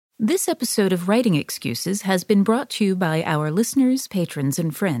This episode of Writing Excuses has been brought to you by our listeners, patrons,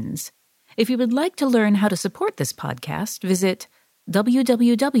 and friends. If you would like to learn how to support this podcast, visit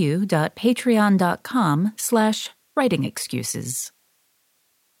www.patreon.com/writingexcuses.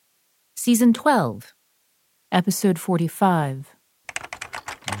 Season 12, Episode 45.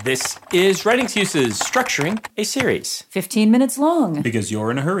 This is Writing Excuses, structuring a series. 15 minutes long. Because you're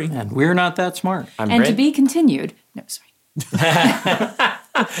in a hurry. And we're not that smart. And to be continued. No, sorry.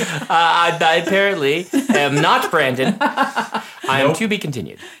 I apparently am not Brandon. I am to be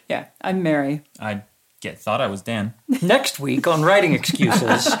continued. Yeah, I'm Mary. I thought I was Dan. Next week on Writing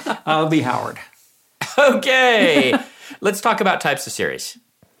Excuses, I'll be Howard. Okay, let's talk about types of series.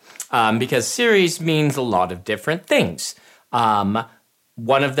 Because series means a lot of different things.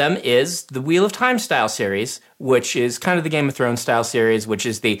 One of them is the Wheel of Time style series, which is kind of the Game of Thrones style series, which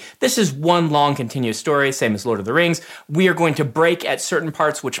is this is one long continuous story, same as Lord of the Rings. We are going to break at certain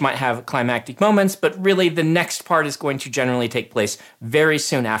parts which might have climactic moments, but really the next part is going to generally take place very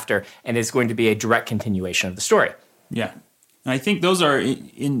soon after and is going to be a direct continuation of the story. Yeah. I think those are,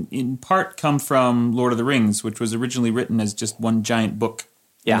 in part, come from Lord of the Rings, which was originally written as just one giant book.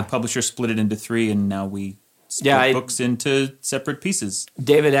 Yeah. And the publisher split it into three, and now we split books into separate pieces.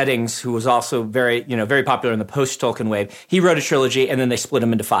 David Eddings, who was also very popular in the post-Tolkien wave, he wrote a trilogy, and then they split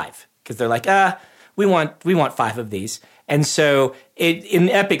them into 5 because they're like, we want 5 of these. And so in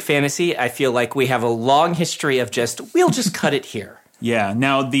epic fantasy, I feel like we have a long history of we'll just cut it here. Yeah.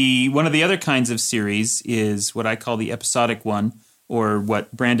 Now, one of the other kinds of series is what I call the episodic one, or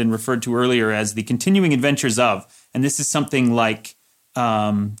what Brandon referred to earlier as the continuing adventures of. And this is something like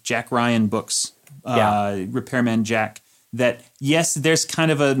Jack Ryan books. Repairman Jack, that yes, there's kind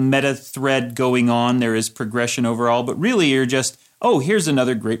of a meta thread going on, there is progression overall, but really you're just, here's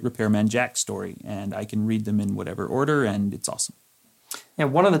another great Repairman Jack story, and I can read them in whatever order, and it's awesome.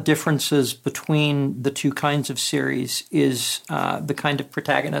 And one of the differences between the two kinds of series is the kind of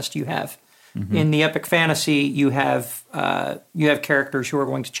protagonist you have. Mm-hmm. In the epic fantasy, you have characters who are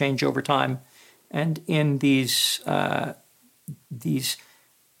going to change over time, and in these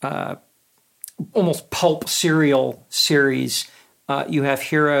almost pulp serial series, you have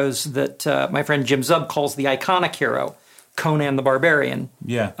heroes that my friend Jim Zub calls the iconic hero, Conan the Barbarian.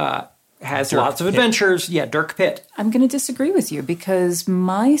 Yeah. Has Dirk lots of adventures. Yeah, Dirk Pitt. I'm going to disagree with you because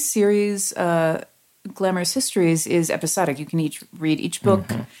my series, Glamorous Histories, is episodic. You can read each book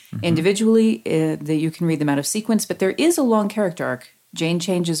individually. That you can read them out of sequence, but there is a long character arc. Jane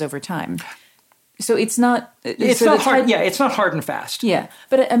changes over time. So it's not. It's not hard. Yeah, it's not hard and fast. Yeah,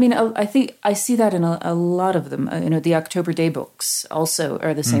 but I mean, I think I see that in a lot of them. The October Day books also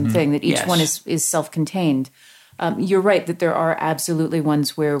are the same thing. That each one is self-contained. You're right that there are absolutely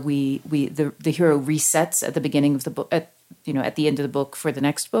ones where the hero resets at the beginning of the book, at the end of the book for the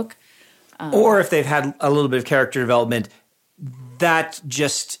next book, or if they've had a little bit of character development, that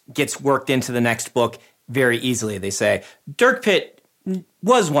just gets worked into the next book very easily. They say Dirk Pitt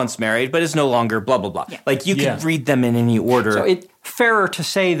was once married, but is no longer blah, blah, blah. Yeah. Like, you can read them in any order. So it's fairer to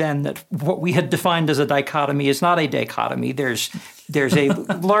say, then, that what we had defined as a dichotomy is not a dichotomy. There's a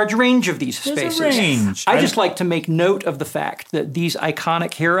large range of these spaces. There's a range. I just like to make note of the fact that these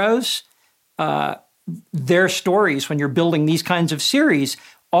iconic heroes, their stories, when you're building these kinds of series,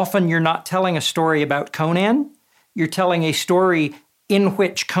 often you're not telling a story about Conan. You're telling a story in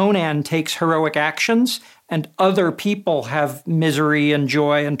which Conan takes heroic actions and other people have misery and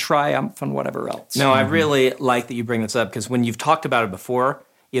joy and triumph and whatever else. No, I really like that you bring this up because when you've talked about it before,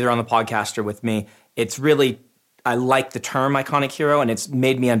 either on the podcast or with me, it's really, I like the term iconic hero and it's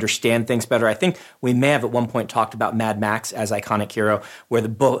made me understand things better. I think we may have at one point talked about Mad Max as iconic hero, where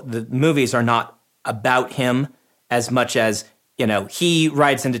the movies are not about him as much as, he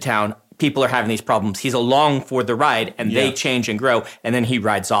rides into town, people are having these problems. He's along for the ride, and they change and grow, and then he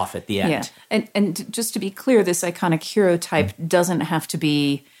rides off at the end. Yeah, and just to be clear, this iconic hero type doesn't have to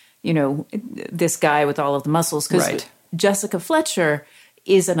be, this guy with all of the muscles. Because Jessica Fletcher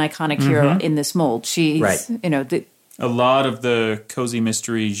is an iconic hero in this mold. She's, a lot of the cozy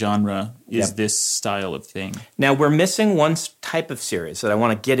mystery genre is this style of thing. Now, we're missing one type of series that I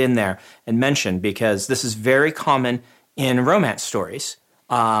want to get in there and mention because this is very common in romance stories.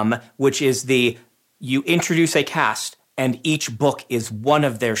 Which is you introduce a cast and each book is one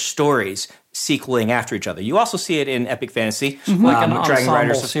of their stories sequeling after each other. You also see it in epic fantasy. Like an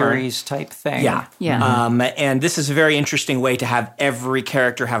ensemble series type thing. Yeah. And this is a very interesting way to have every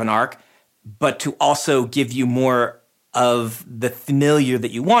character have an arc, but to also give you more of the familiar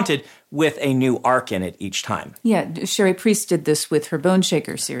that you wanted with a new arc in it each time. Yeah, Sherry Priest did this with her Bone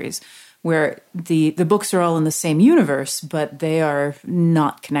Shaker series, where the books are all in the same universe, but they are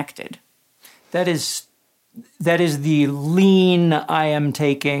not connected. That is the lean I am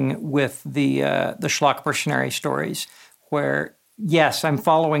taking with the Schlock Mercenary stories, where, yes, I'm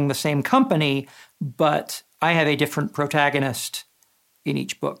following the same company, but I have a different protagonist in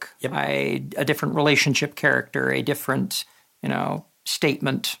each book. Yep. A different relationship character, a different,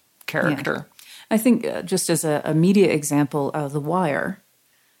 statement character. Yeah. I think just as a media example, The Wire,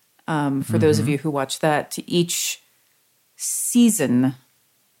 for those of you who watch that, each season,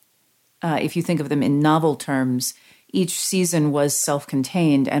 if you think of them in novel terms, each season was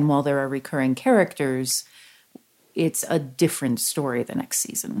self-contained, and while there are recurring characters, it's a different story the next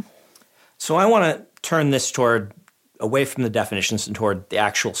season. So I want to turn this away from the definitions and toward the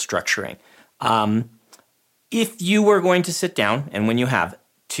actual structuring. If you were going to sit down, and when you have,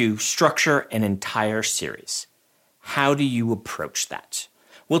 to structure an entire series, how do you approach that?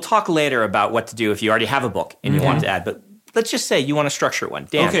 We'll talk later about what to do if you already have a book and you want to add, but let's just say you want to structure one.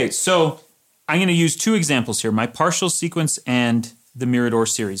 Dan. Okay, so I'm going to use two examples here, my partial sequence and the Mirador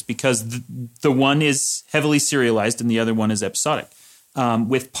series, because the one is heavily serialized and the other one is episodic.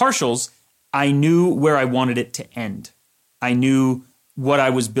 With partials, I knew where I wanted it to end. I knew what I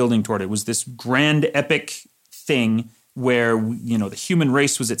was building toward. It was this grand epic thing where, the human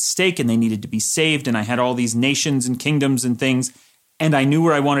race was at stake and they needed to be saved, and I had all these nations and kingdoms and things, and I knew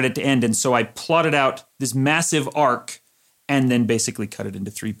where I wanted it to end, and so I plotted out this massive arc and then basically cut it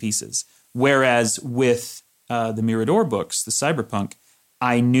into 3 pieces. Whereas with the Mirador books, the cyberpunk,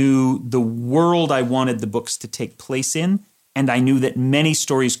 I knew the world I wanted the books to take place in, and I knew that many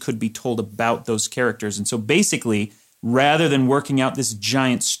stories could be told about those characters. And so basically, rather than working out this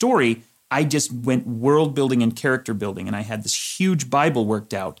giant story, I just went world building and character building, and I had this huge Bible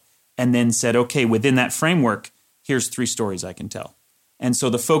worked out and then said, okay, within that framework, here's 3 stories I can tell. And so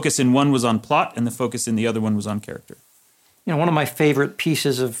the focus in one was on plot and the focus in the other one was on character. One of my favorite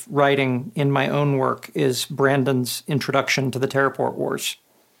pieces of writing in my own work is Brandon's introduction to the Terraport Wars,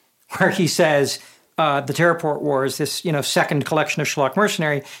 where he says the Terraport Wars, this second collection of Schlock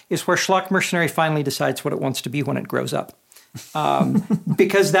Mercenary, is where Schlock Mercenary finally decides what it wants to be when it grows up.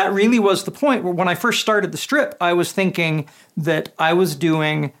 Because that really was the point where when I first started the strip, I was thinking that I was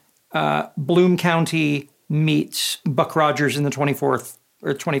doing Bloom County meets Buck Rogers in the 24th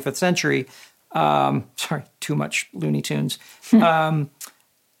or 25th century. Sorry, too much Looney Tunes. Where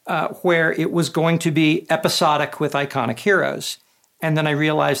it was going to be episodic with iconic heroes. And then I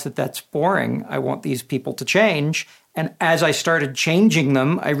realized that that's boring. I want these people to change. And as I started changing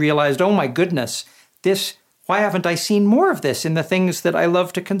them, I realized, oh my goodness, why haven't I seen more of this in the things that I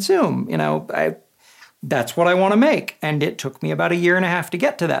love to consume? That's what I want to make. And it took me about 1.5 years to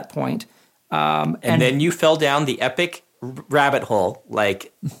get to that point. And then you fell down the epic rabbit hole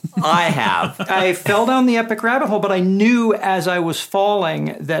like I have. I fell down the epic rabbit hole, but I knew as I was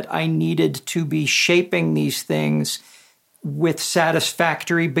falling that I needed to be shaping these things with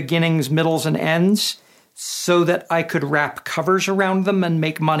satisfactory beginnings, middles, and ends so that I could wrap covers around them and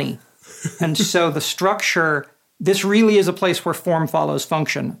make money. And so the structure, this really is a place where form follows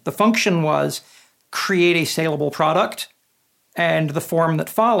function. The function was create a saleable product, and the form that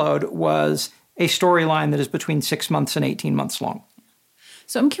followed was a storyline that is between 6 months and 18 months long.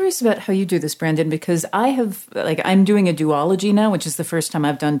 So I'm curious about how you do this, Brandon, because I'm doing a duology now, which is the first time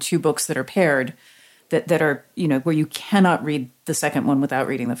I've done 2 books that are paired, that are, where you cannot read the second one without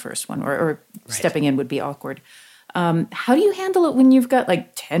reading the first one, or right. Stepping in would be awkward. How do you handle it when you've got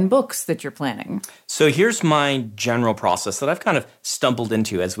 10 books that you're planning? So here's my general process that I've kind of stumbled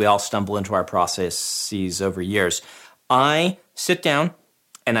into as we all stumble into our processes over years. I sit down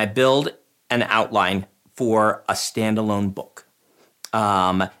and I build an outline for a standalone book.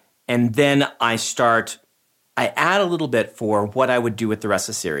 And then I add a little bit for what I would do with the rest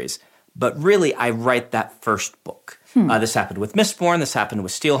of the series. But really, I write that first book. This happened with Mistborn. This happened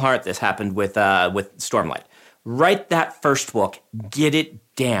with Steelheart. This happened with Stormlight. Write that first book. Get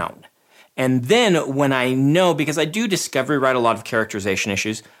it down. And then when I know, because I do discovery write a lot of characterization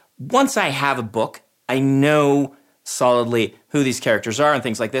issues, once I have a book, I know solidly who these characters are and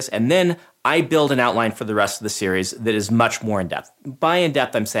things like this. And then I build an outline for the rest of the series that is much more in-depth. By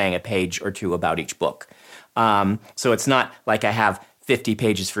in-depth, I'm saying a page or 2 about each book. So it's not like I have 50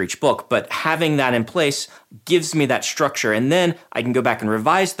 pages for each book, but having that in place gives me that structure. And then I can go back and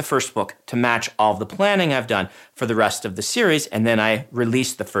revise the first book to match all of the planning I've done for the rest of the series, and then I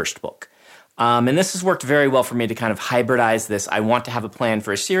release the first book. And this has worked very well for me to kind of hybridize this. I want to have a plan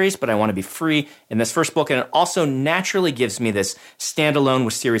for a series, but I want to be free in this first book. And it also naturally gives me this standalone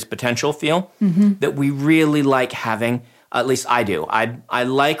with series potential feel that we really like having At least I do. I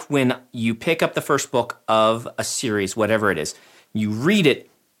like when you pick up the first book of a series, whatever it is, you read it,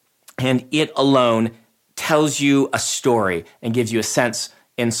 and it alone tells you a story and gives you a sense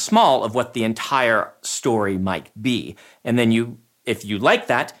in small of what the entire story might be. And then if you like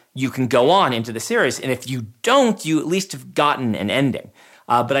that, you can go on into the series. And if you don't, you at least have gotten an ending.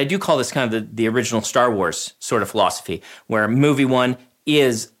 But I do call this kind of the original Star Wars sort of philosophy, where movie 1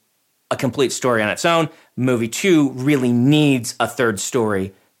 is a complete story on its own. Movie 2 really needs a third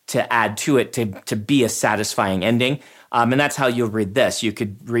story to add to it to be a satisfying ending. And that's how you'll read this. You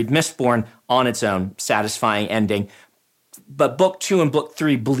could read Mistborn on its own, satisfying ending. But book 2 and book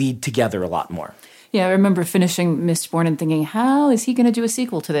 3 bleed together a lot more. Yeah, I remember finishing Mistborn and thinking, how is he going to do a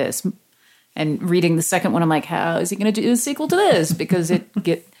sequel to this? And reading the second one, I'm like, how is he going to do a sequel to this? Because it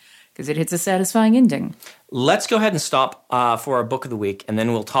hits a satisfying ending. Let's go ahead and stop for our book of the week, and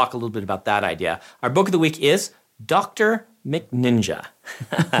then we'll talk a little bit about that idea. Our book of the week is Dr. McNinja.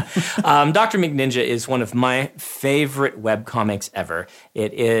 Dr. McNinja is one of my favorite webcomics ever.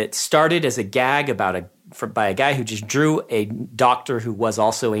 It started as a gag by a guy who just drew a doctor who was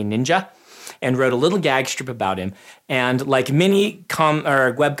also a ninja and wrote a little gag strip about him. And like many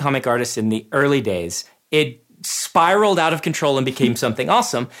webcomic artists in the early days, it spiraled out of control and became something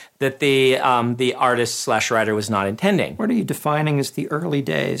awesome that the artist/writer was not intending. What are you defining as the early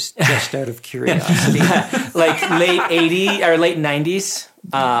days, just out of curiosity? Like late 80s or late 90s,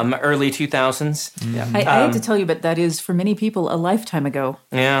 early 2000s. Yeah. I had to tell you, but that is, for many people, a lifetime ago.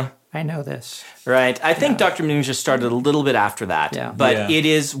 Yeah. I know this. Right. I think Dr. McNinja started a little bit after that. Yeah. But it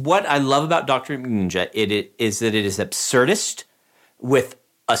is, what I love about Dr. McNinja, it is that it is absurdist with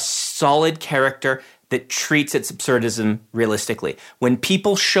a solid character that treats its absurdism realistically. When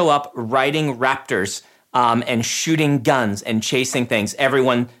people show up riding raptors and shooting guns and chasing things,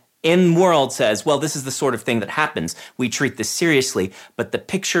 everyone in the world says, well, this is the sort of thing that happens. We treat this seriously, but the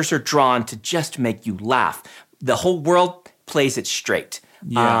pictures are drawn to just make you laugh. The whole world plays it straight.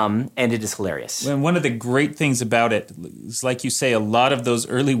 Yeah. And it is hilarious. And one of the great things about it is, like you say, a lot of those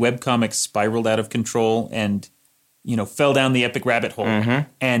early webcomics spiraled out of control and, fell down the epic rabbit hole. Mm-hmm.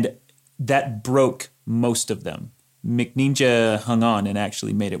 And that broke most of them. McNinja hung on and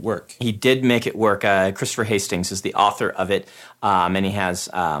actually made it work. He did make it work. Christopher Hastings is the author of it, and he has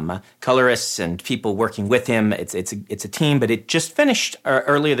colorists and people working with him. It's a team, but it just finished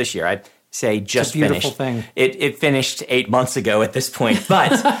earlier this year. I'd say just finished. It's a beautiful thing. It finished 8 months ago at this point,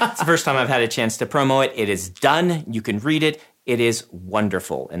 but it's the first time I've had a chance to promo it. It is done. You can read it. It is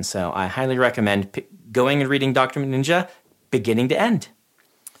wonderful, and so I highly recommend going and reading Dr. McNinja beginning to end.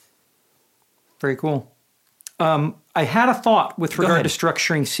 Very cool. I had a thought with regard to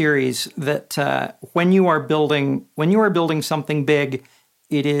structuring series that when you are building something big,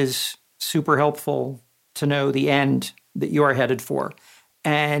 it is super helpful to know the end that you are headed for.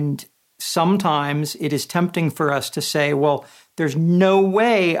 And sometimes it is tempting for us to say, well, there's no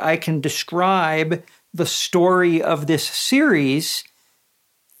way I can describe the story of this series,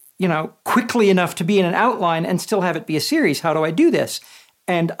 quickly enough to be in an outline and still have it be a series. How do I do this?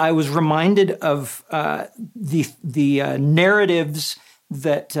 And I was reminded of the narratives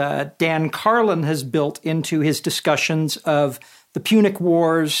that Dan Carlin has built into his discussions of the Punic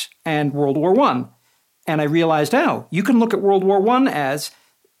Wars and World War I. And I realized, you can look at World War I as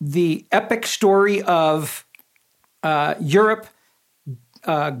the epic story of Europe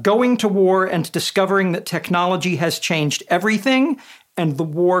going to war and discovering that technology has changed everything, and the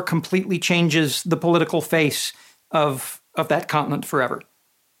war completely changes the political face of that continent forever.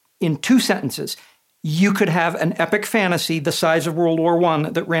 In 2 sentences, you could have an epic fantasy the size of World War I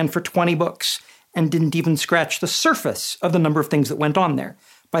that ran for 20 books and didn't even scratch the surface of the number of things that went on there.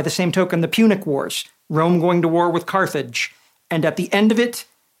 By the same token, the Punic Wars, Rome going to war with Carthage, and at the end of it,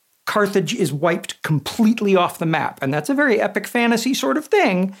 Carthage is wiped completely off the map. And that's a very epic fantasy sort of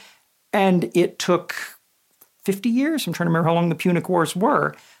thing. And it took 50 years. I'm trying to remember how long the Punic Wars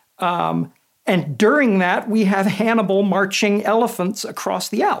were. And during that, we have Hannibal marching elephants across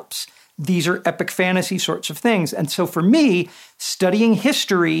the Alps. These are epic fantasy sorts of things. And so for me, studying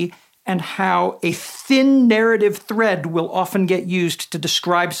history and how a thin narrative thread will often get used to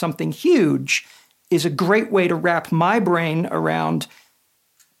describe something huge is a great way to wrap my brain around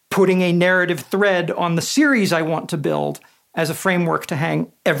putting a narrative thread on the series I want to build as a framework to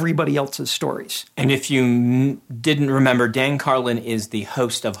hang everybody else's stories. And if you didn't remember, Dan Carlin is the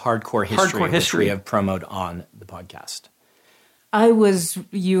host of Hardcore History, which we have promoted on the podcast.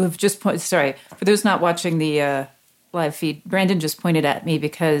 You have just pointed, sorry, for those not watching the live feed, Brandon just pointed at me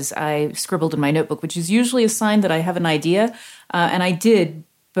because I scribbled in my notebook, which is usually a sign that I have an idea. And I did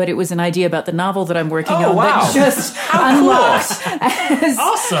but it was an idea about the novel that I'm working on wow. that just unlocked. As,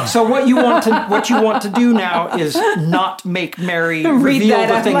 Awesome. So what you want to do now is not make Mary reveal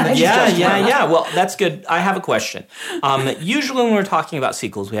the thing that you just wrote. Well, that's good. I have a question. Usually when we're talking about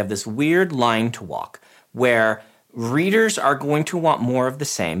sequels, we have this weird line to walk where readers are going to want more of the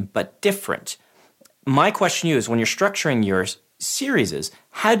same but different. My question to you is, when you're structuring your series,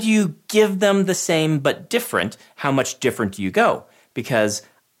 how do you give them the same but different? How much different do you go? Because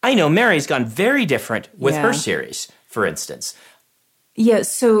I know Mary's gone very different with her series, for instance. Yeah,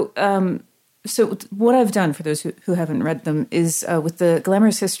 so what I've done, for those who haven't read them, is with the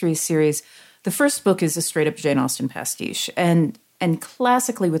Glamorous History series, the first book is a straight-up Jane Austen pastiche. And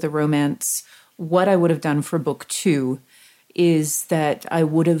classically with a romance, what I would have done for book 2 is that I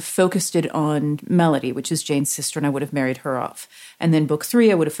would have focused it on Melody, which is Jane's sister, and I would have married her off. And then book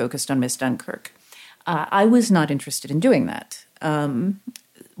 3, I would have focused on Miss Dunkirk. I was not interested in doing that.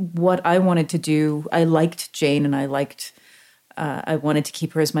 What I wanted to do, I liked Jane, and I wanted to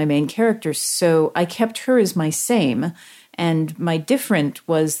keep her as my main character, so I kept her as my same, and my different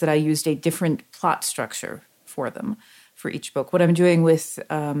was that I used a different plot structure for them, for each book. What I'm doing with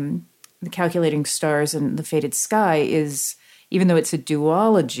The Calculating Stars and The Fated Sky is, even though it's a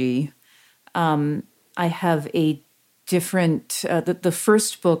duology, I have a different, the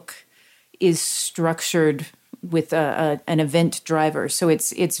first book is structured with an event driver. So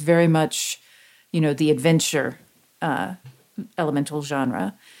it's very much, the adventure elemental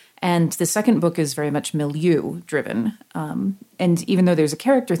genre. And the second book is very much milieu driven. And even though there's a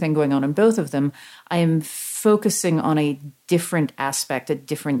character thing going on in both of them, I am focusing on a different aspect, a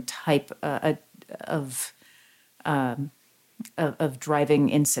different type of driving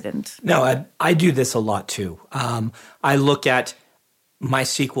incident. No, I do this a lot too. I look at my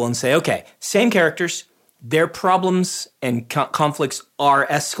sequel and say, okay, same characters, their problems and conflicts are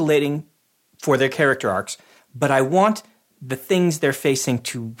escalating for their character arcs, but I want the things they're facing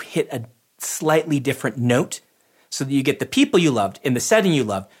to hit a slightly different note so that you get the people you loved in the setting you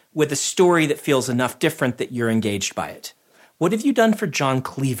loved with a story that feels enough different that you're engaged by it. What have you done for John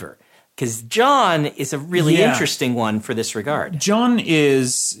Cleaver? Because John is a really interesting one for this regard.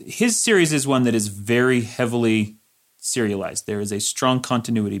 His series is one that is very heavily serialized. There is a strong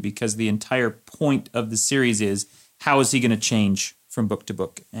continuity because the entire point of the series is, how is he going to change from book to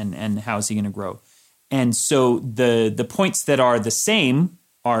book, and how is he going to grow? And so the points that are the same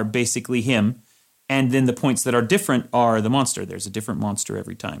are basically him, and then the points that are different are the monster. There's a different monster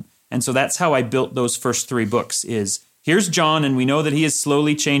every time. And so that's how I built those first 3 books is, here's John, and we know that he is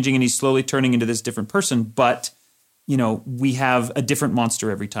slowly changing and he's slowly turning into this different person, but, we have a different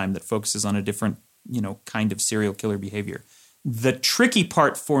monster every time that focuses on a different, kind of serial killer behavior. The tricky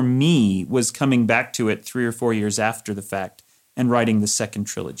part for me was coming back to it 3 or 4 years after the fact and writing the second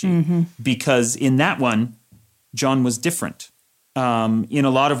trilogy. Because in that one, John was different. In a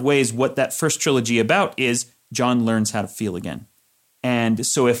lot of ways, what that first trilogy about is John learns how to feel again. And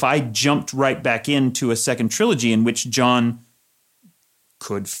so if I jumped right back into a second trilogy in which John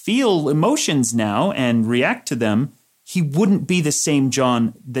could feel emotions now and react to them, he wouldn't be the same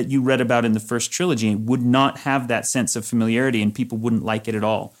John that you read about in the first trilogy. He would not have that sense of familiarity, and people wouldn't like it at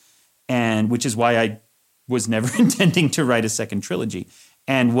all. And which is why I was never intending to write a second trilogy.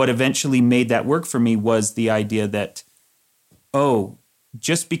 And what eventually made that work for me was the idea that,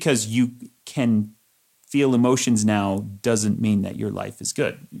 just because you can feel emotions now doesn't mean that your life is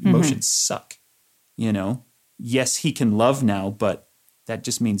good. Emotions suck, Yes, he can love now, but that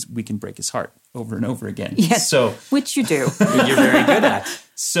just means we can break his heart over and over again. Yes, so, which you do. You're very good at.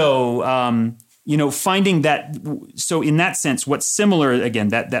 So, finding that. So in that sense, what's similar, again,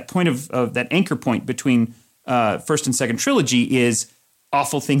 that point of that anchor point between first and second trilogy is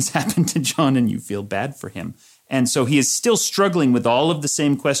awful things happen to John and you feel bad for him. And so he is still struggling with all of the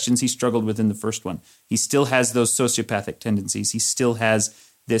same questions he struggled with in the first one. He still has those sociopathic tendencies. He still has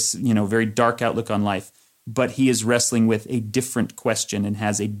this, very dark outlook on life. But he is wrestling with a different question and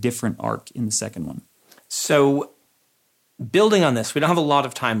has a different arc in the second one. So building on this, we don't have a lot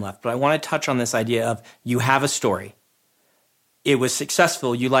of time left, but I want to touch on this idea of you have a story. It was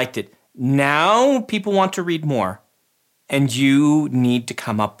successful. You liked it. Now people want to read more, and you need to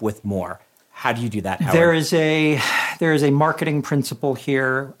come up with more. How do you do that, Howard? There is a marketing principle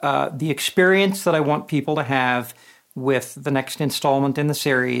here. The experience that I want people to have with the next installment in the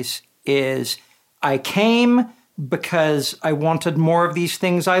series is, I came because I wanted more of these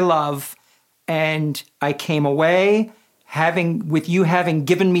things I love, and I came away with you having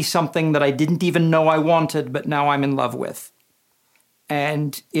given me something that I didn't even know I wanted, but now I'm in love with.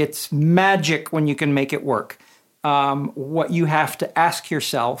 And it's magic when you can make it work. what you have to ask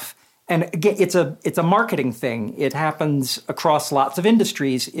yourself, and again, it's a marketing thing. It happens across lots of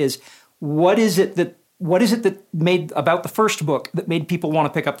industries, is what is it that made about the first book that made people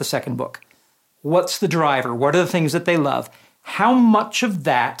want to pick up the second book? What's the driver? What are the things that they love? How much of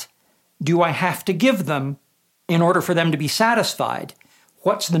that do I have to give them in order for them to be satisfied?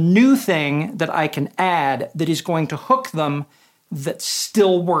 What's the new thing that I can add that is going to hook them that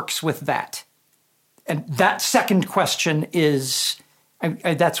still works with that? And that second question is,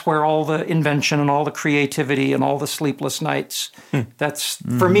 that's where all the invention and all the creativity and all the sleepless nights,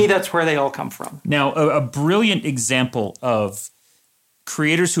 for me, that's where they all come from. Now, a brilliant example of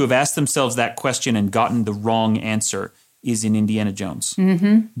creators who have asked themselves that question and gotten the wrong answer is in Indiana Jones.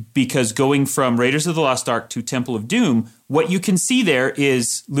 Because going from Raiders of the Lost Ark to Temple of Doom, what you can see there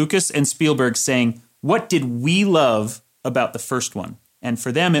is Lucas and Spielberg saying, what did we love about the first one? And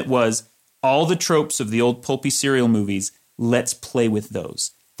for them, it was all the tropes of the old pulpy serial movies. Let's play with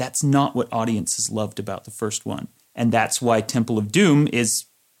those. That's not what audiences loved about the first one. And that's why Temple of Doom is,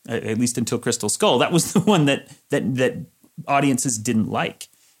 at least until Crystal Skull, that was the one that audiences didn't like.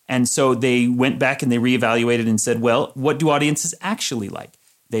 And so they went back and they reevaluated and said, well, what do audiences actually like?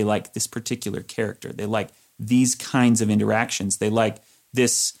 They like this particular character. They like these kinds of interactions. They like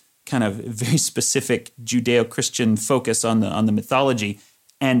this kind of very specific Judeo-Christian focus on the mythology.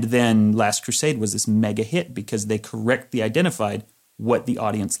 And then Last Crusade was this mega hit because they correctly identified what the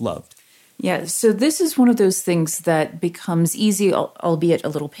audience loved. Yeah, so this is one of those things that becomes easy, albeit a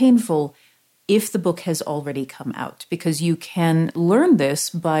little painful, if the book has already come out, because you can learn this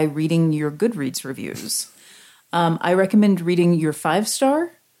by reading your Goodreads reviews. I recommend reading your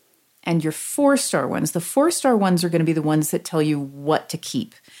 5-star and your 4-star ones. The 4-star ones are going to be the ones that tell you what to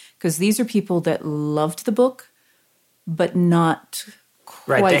keep, because these are people that loved the book, but not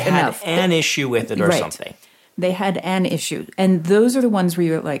quite they enough. had an issue with it or something. They had an issue. And those are the ones where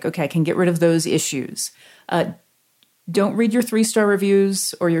you're like, okay, I can get rid of those issues. Don't read your 3-star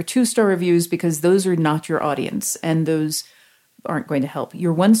reviews or your 2-star reviews, because those are not your audience and those aren't going to help.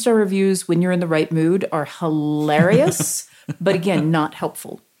 Your 1-star reviews, when you're in the right mood, are hilarious, but again, not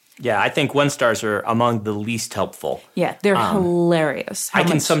helpful. Yeah, I think 1-stars are among the least helpful. Yeah, they're hilarious.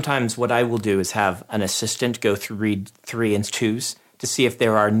 Sometimes what I will do is have an assistant go through read 3 and 2s to see if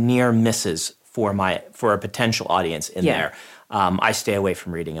there are near misses for a potential audience in there. I stay away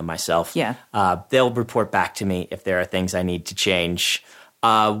from reading them myself. Yeah. They'll report back to me if there are things I need to change.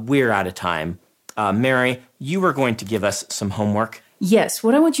 We're out of time. Mary, you were going to give us some homework. Yes.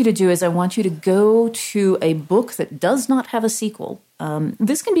 What I want you to do is I want you to go to a book that does not have a sequel.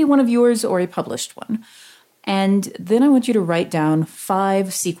 This can be one of yours or a published one. And then I want you to write down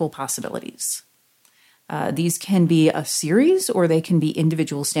 5 sequel possibilities. These can be a series or they can be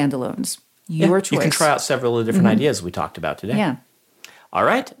individual standalones. Your choice. You can try out several of the different ideas we talked about today. Yeah. All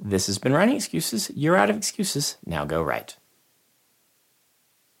right. This has been Writing Excuses. You're out of excuses. Now go write.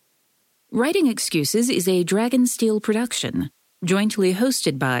 Writing Excuses is a Dragonsteel production, jointly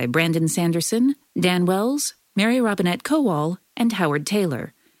hosted by Brandon Sanderson, Dan Wells, Mary Robinette Kowal, and Howard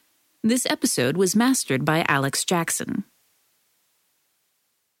Taylor. This episode was mastered by Alex Jackson.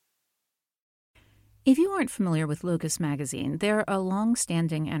 If you aren't familiar with Locus Magazine, they're a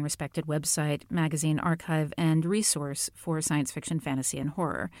long-standing and respected website, magazine archive, and resource for science fiction, fantasy, and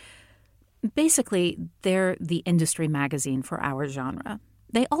horror. Basically, they're the industry magazine for our genre.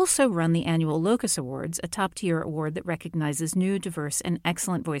 They also run the annual Locus Awards, a top-tier award that recognizes new, diverse, and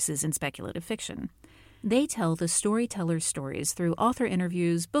excellent voices in speculative fiction. They tell the storyteller's stories through author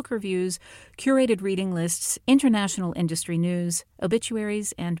interviews, book reviews, curated reading lists, international industry news,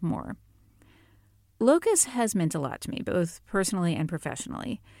 obituaries, and more. Locus has meant a lot to me, both personally and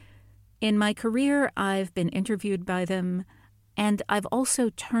professionally. In my career, I've been interviewed by them, and I've also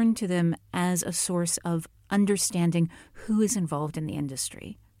turned to them as a source of understanding who is involved in the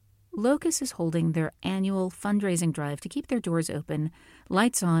industry. Locus is holding their annual fundraising drive to keep their doors open,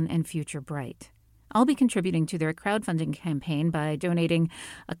 lights on, and future bright. I'll be contributing to their crowdfunding campaign by donating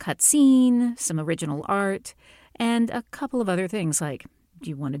a cut scene, some original art, and a couple of other things like, do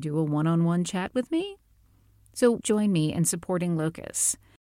you want to do a one-on-one chat with me? So join me in supporting Locus.